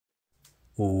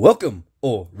Welcome,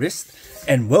 or wrist,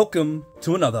 and welcome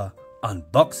to another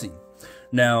unboxing.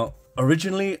 Now,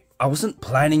 originally, I wasn't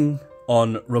planning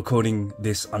on recording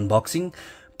this unboxing,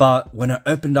 but when I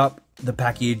opened up the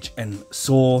package and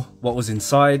saw what was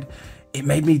inside, it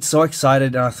made me so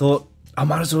excited, and I thought I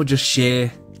might as well just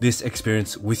share this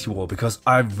experience with you all because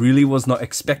I really was not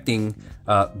expecting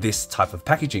this type of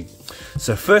packaging.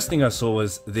 So first thing I saw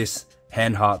was this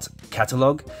hand heart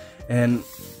catalog, and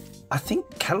I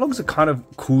think catalogs are kind of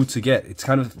cool to get. It's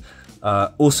kind of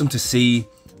awesome to see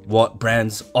what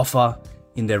brands offer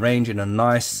in their range in a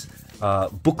nice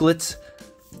booklet,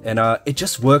 and it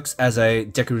just works as a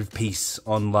decorative piece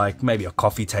on like maybe a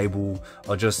coffee table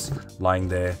or just lying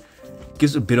there.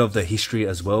 Gives a bit of the history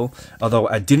as well, although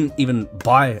I didn't even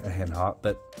buy a hand heart,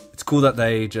 but it's cool that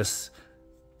they just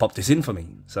popped this in for me.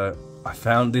 So I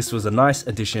found this was a nice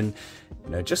addition, you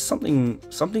know, just something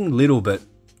little, but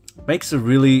makes a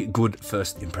really good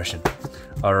first impression.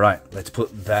 All right, let's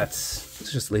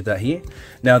just leave that here.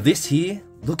 Now this here,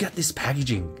 look at this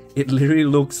packaging. It literally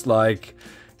looks like,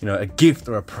 you know, a gift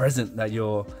or a present that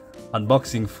you're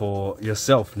unboxing for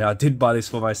yourself. Now I did buy this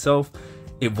for myself.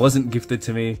 It wasn't gifted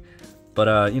to me,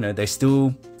 but you know, they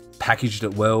still packaged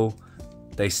it well.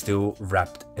 They still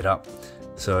wrapped it up.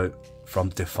 So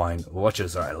from Fine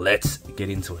Watches. All right, let's get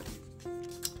into it.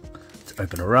 Let's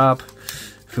open her up.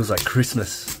 Feels like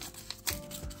Christmas.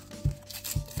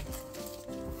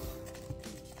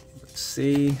 Let's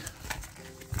see.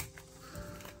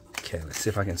 Okay, let's see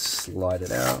if I can slide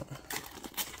it out.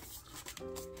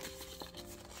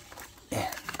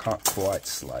 Yeah, can't quite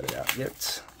slide it out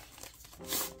yet.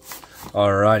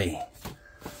 Alrighty.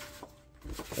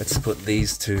 Let's put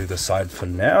these to the side for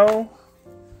now.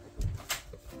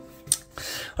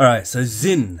 Alright, so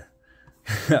SInn.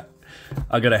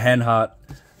 I got a hand heart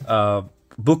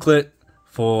booklet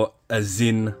for a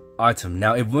SInn item.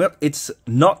 Now it's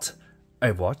not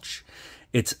a watch,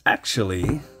 it's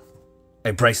actually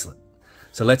a bracelet.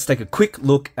 So let's take a quick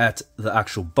look at the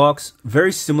actual box.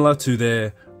 Very similar to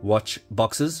their watch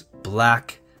boxes.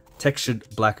 Black, textured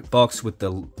black box with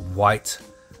the white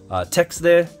text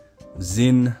there.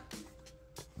 SInn.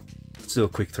 Let's do a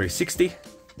quick 360.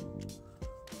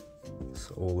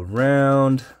 So all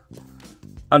around,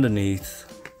 underneath.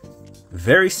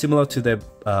 Very similar to their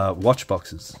watch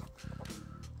boxes.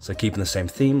 So keeping the same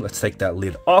theme. Let's take that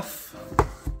lid off.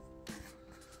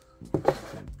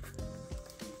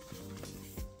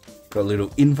 Got a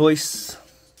little invoice.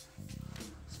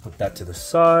 Let's put that to the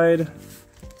side.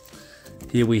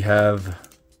 Here we have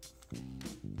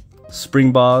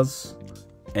spring bars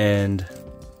and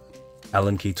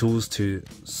Allen key tools to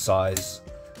size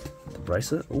the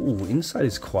bracelet. Ooh, inside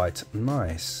is quite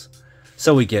nice.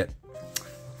 So we get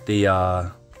the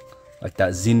like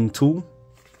that SInn tool.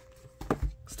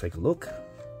 Let's take a look.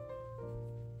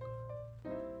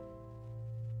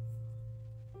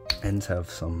 Ends have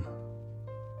some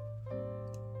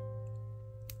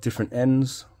different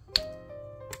ends.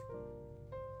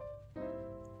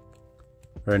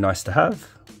 Very nice to have.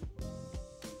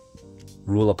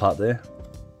 Ruler part there.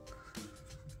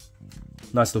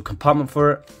 Nice little compartment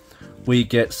for it. We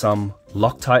get some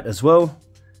Loctite as well.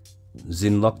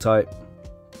 SInn Loctite,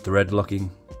 thread locking.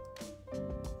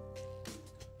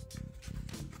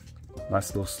 Nice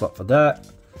little slot for that.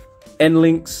 End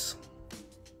links.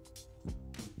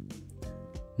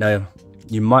 Now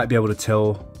you might be able to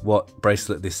tell what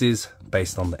bracelet this is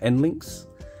based on the end links.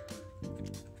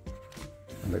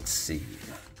 Let's see.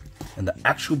 And the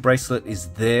actual bracelet is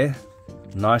there,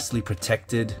 nicely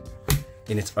protected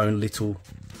in its own little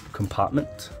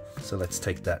compartment. So let's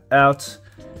take that out.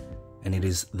 And it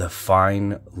is the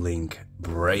Fine Link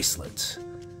Bracelet.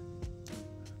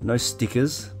 No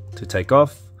stickers to take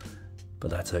off,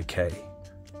 but that's okay.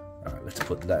 All right, let's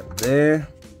put that there.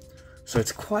 So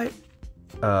it's quite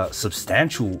a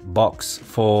substantial box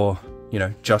for, you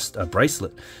know, just a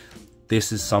bracelet.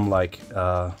 This is some like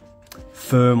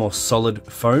firm or solid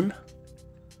foam.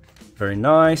 Very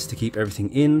nice to keep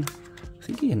everything in. I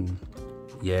think you can,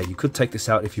 yeah, you could take this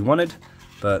out if you wanted,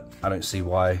 but I don't see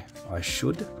why I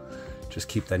should. Just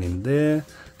keep that in there.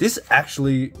 This is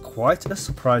actually quite a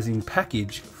surprising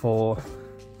package for,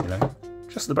 you know,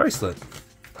 just the bracelet,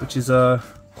 which is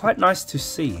quite nice to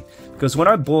see. Because when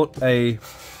I bought a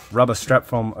rubber strap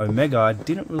from Omega, I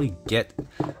didn't really get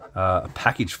a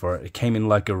package for it. It came in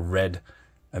like a red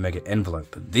Omega envelope.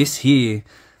 But this here,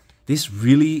 this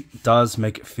really does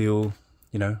make it feel,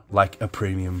 you know, like a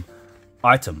premium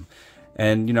item.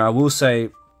 And, you know, I will say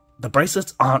the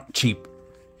bracelets aren't cheap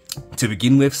to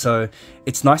begin with, so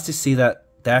it's nice to see that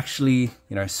they actually,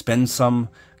 you know, spend some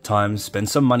time, spend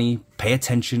some money, pay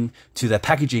attention to their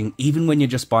packaging, even when you're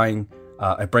just buying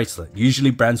a bracelet.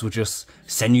 Usually brands will just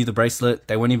send you the bracelet.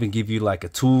 They won't even give you like a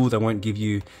tool. They won't give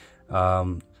you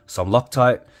some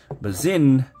Loctite. But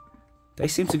SInn, they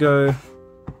seem to go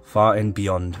far and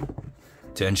beyond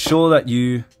to ensure that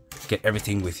you get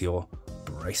everything with your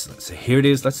bracelet. So here it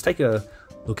is. Let's take a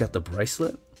look at the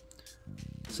bracelet.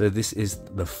 So this is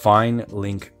the Fine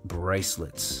Link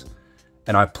Bracelets.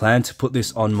 And I plan to put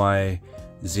this on my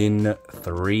SInn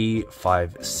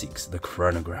 356, the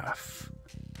chronograph.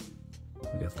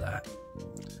 Look at that.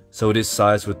 So it is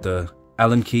sized with the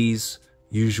Allen keys,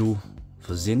 usual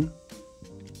for SInn.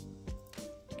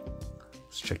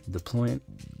 Let's check the deployment.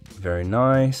 Very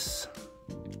nice.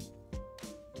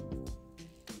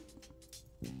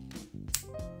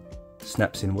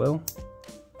 Snaps in well.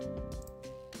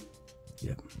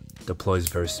 Yep, deploys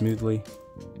very smoothly.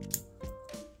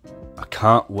 I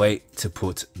can't wait to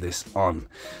put this on.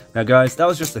 Now guys, that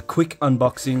was just a quick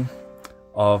unboxing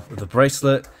of the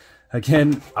bracelet.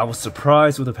 Again, I was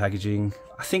surprised with the packaging.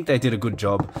 I think they did a good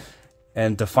job.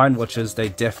 And the Fine Watches, they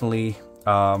definitely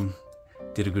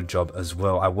did a good job as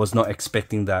well. I was not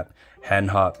expecting that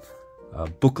hand heart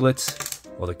booklet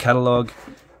or the catalog.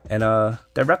 And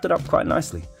they wrapped it up quite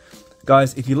nicely.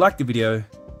 Guys, if you liked the video,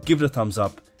 give it a thumbs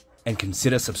up and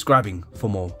consider subscribing for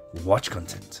more watch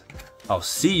content. I'll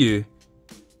see you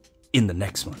in the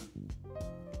next one.